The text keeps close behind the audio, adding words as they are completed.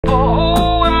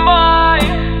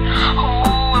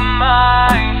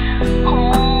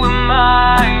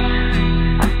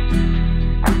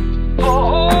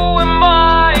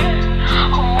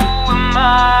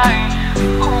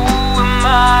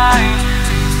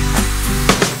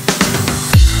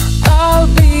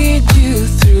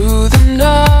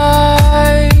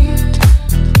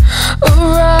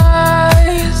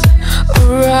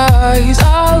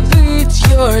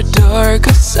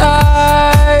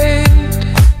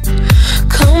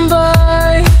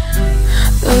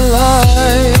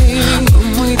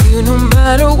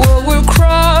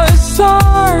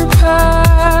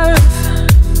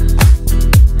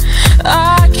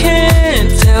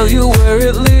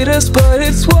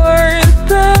worth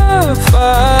the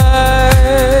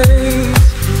fight.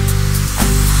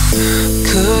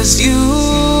 'Cause you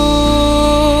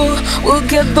will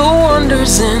get the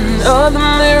wonders and all the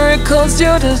miracles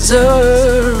you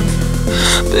deserve.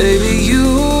 Baby, you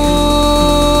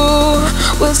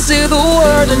will see the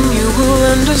world and you will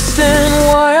understand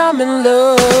why I'm in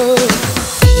love.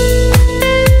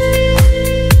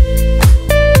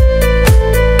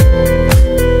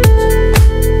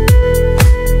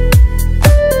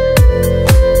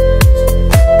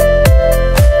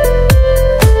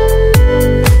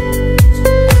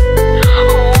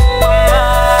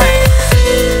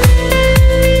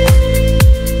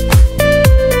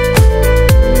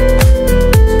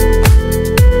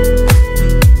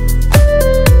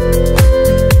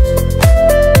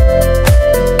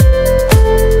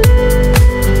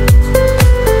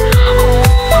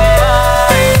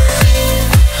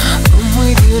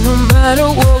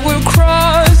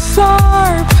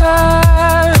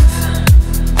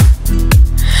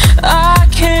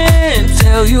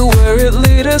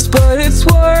 But it's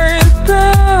worth the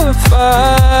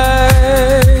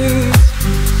fight.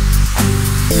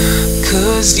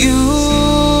 'Cause you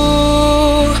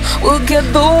will get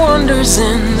the wonders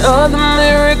and all the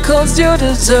miracles you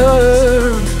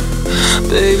deserve.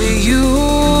 Baby, you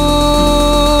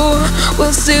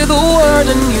will see the world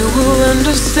and you will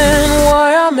understand why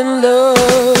I'm in love.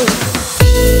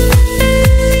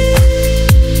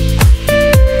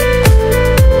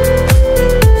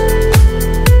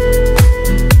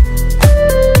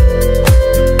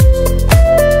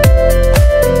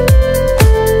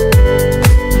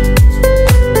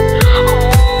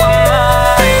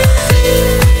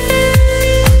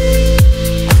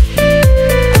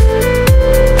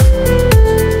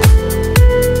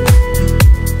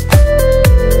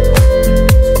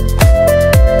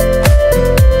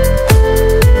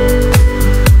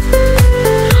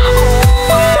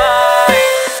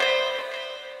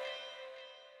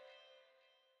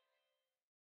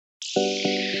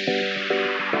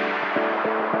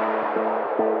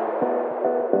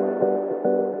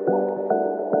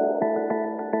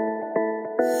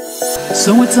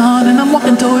 So it's on and I'm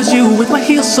walking towards you with my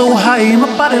heels so high and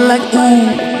my body like ooh.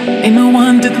 Ain't no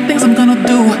one did the things I'm gonna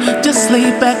do. Just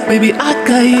lay back, baby, I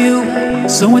got you.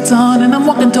 So it's on and I'm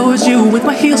walking towards you with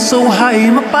my heels so high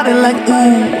and my body like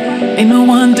ooh. Ain't no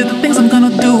one did the things I'm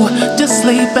gonna do. Just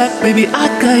lay back, baby, I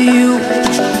got you.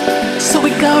 So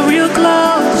we got real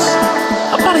close,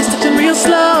 our bodies touching real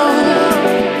slow.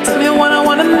 Tell me what I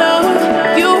wanna know.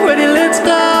 You ready? Let's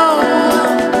go.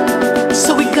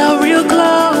 So we got real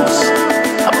close,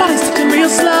 our bodies touching real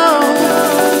slow.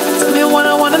 Tell me what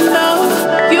I wanna know.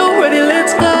 You ready?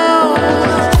 Let's go.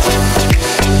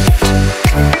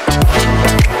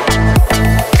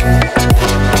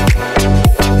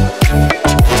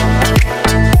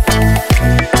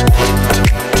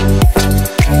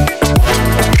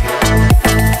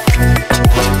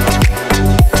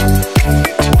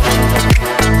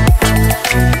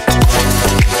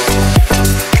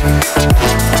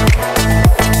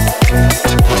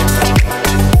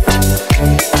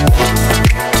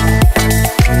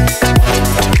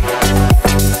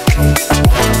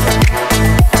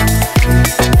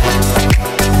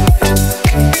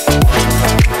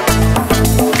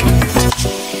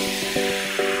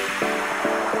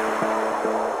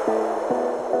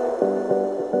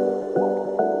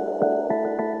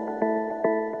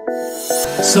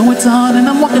 So it's on and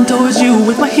I'm walking towards you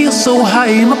with my heels so high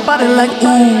and my body like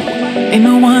ooh. Ain't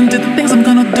no one did the things I'm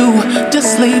gonna do.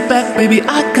 Just lay back, baby,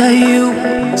 I got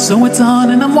you. So it's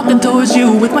on and I'm walking towards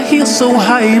you with my heels so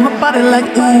high and my body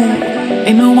like ooh.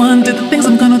 Ain't no one did the things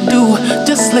I'm gonna do.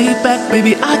 Just lay back,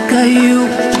 baby, I got you.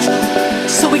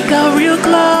 So we got real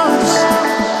close,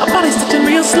 our bodies touching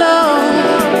real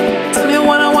slow.